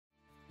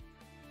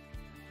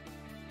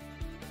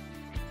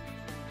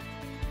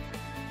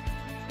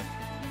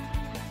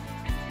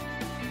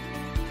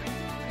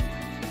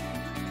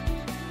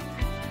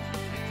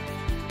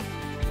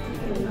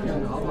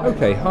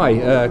Okay,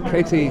 hi,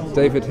 Katie,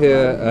 David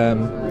here.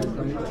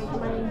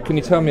 Can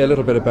you tell me a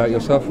little bit about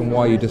yourself and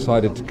why you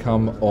decided to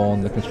come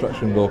on the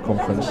Construction Law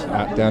Conference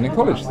at Downing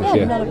College this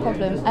year? Not a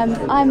problem.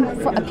 I'm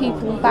a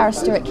pupil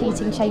barrister at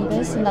Keating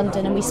Chambers in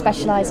London, and we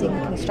specialise in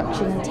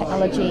construction and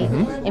technology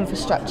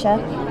infrastructure.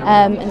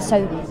 And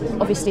so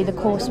obviously the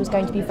course was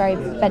going to be very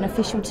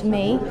beneficial to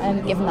me,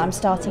 given that I'm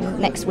starting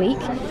next week.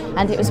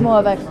 And it was more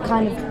of a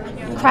kind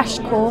of crash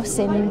course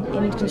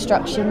in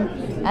construction,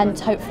 and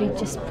hopefully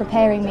just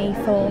preparing me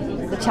for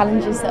the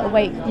challenges that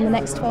await in the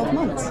next 12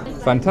 months.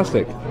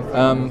 Fantastic.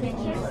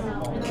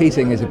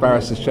 Keating is a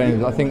barrister's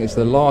chamber. I think it's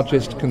the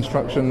largest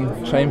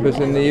construction chambers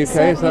in the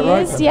UK, is that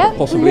right? Yeah.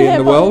 Possibly in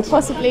the world?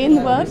 Possibly in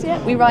the world,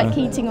 yeah. We write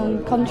Keating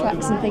on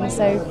contracts and things,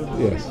 so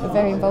yes, we're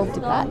very involved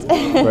in that.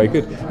 Very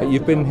good.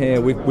 You've been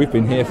here, we've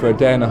been here for a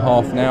day and a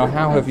half now.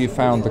 How have you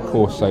found the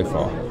course so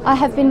far? I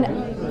have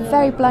been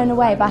very blown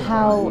away by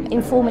how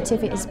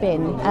informative it has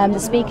been. The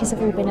speakers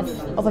have all been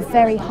of a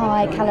very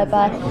high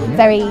calibre,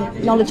 very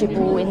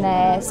knowledgeable in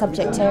their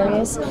subject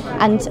areas,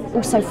 and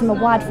also from a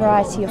wide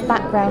variety of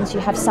backgrounds. You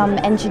have some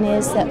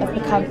engineers that have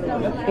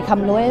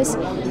become lawyers,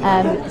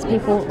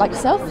 people like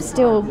yourself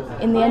still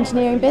in the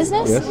engineering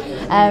business, yes.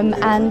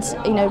 And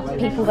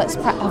people that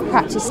have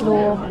practiced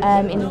law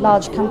in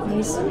large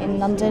companies in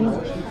London.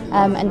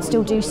 And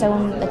still do so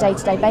on a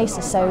day-to-day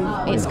basis, so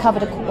it's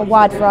covered a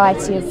wide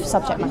variety of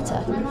subject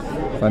matter.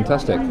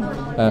 Fantastic.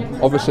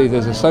 Obviously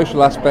there's a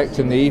social aspect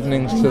in the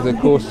evenings to the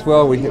course as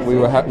well. We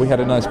had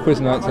a nice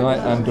quiz night tonight,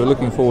 and we're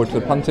looking forward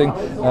to punting.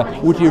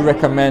 Would you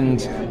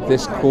recommend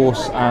this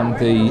course and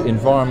the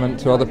environment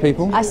to other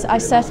people? I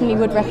certainly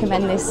would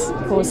recommend this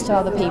course to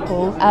other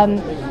people.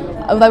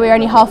 Although we're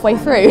only halfway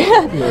through.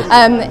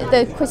 Yes.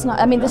 The quiz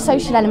night, the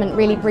social element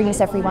really brings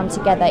everyone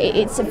together.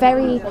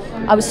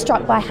 I was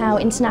struck by how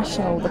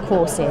international the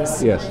course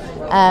is. Yes.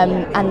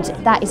 And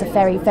that is a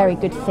very, very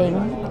good thing.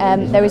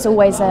 There is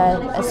always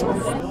a sort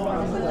of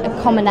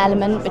a common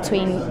element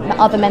between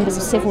other members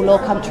of civil law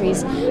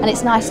countries, and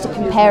it's nice to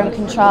compare and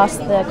contrast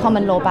the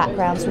common law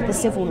backgrounds with the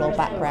civil law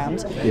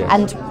background. Yes.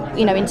 And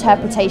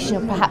interpretation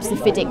of perhaps the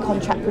FIDIC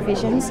contract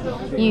provisions.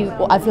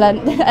 What I've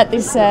learned at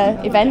this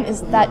event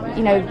is that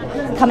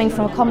coming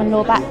from a common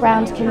law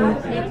background can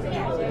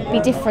be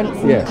different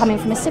from coming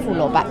from a civil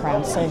law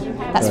background, so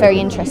that's very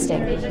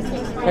interesting.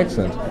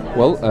 Excellent.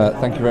 Well,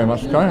 thank you very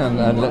much for coming,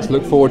 and let's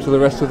look forward to the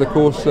rest of the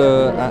course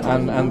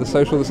and the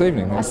social this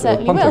evening. I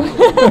certainly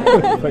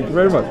will. Thank you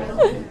very much.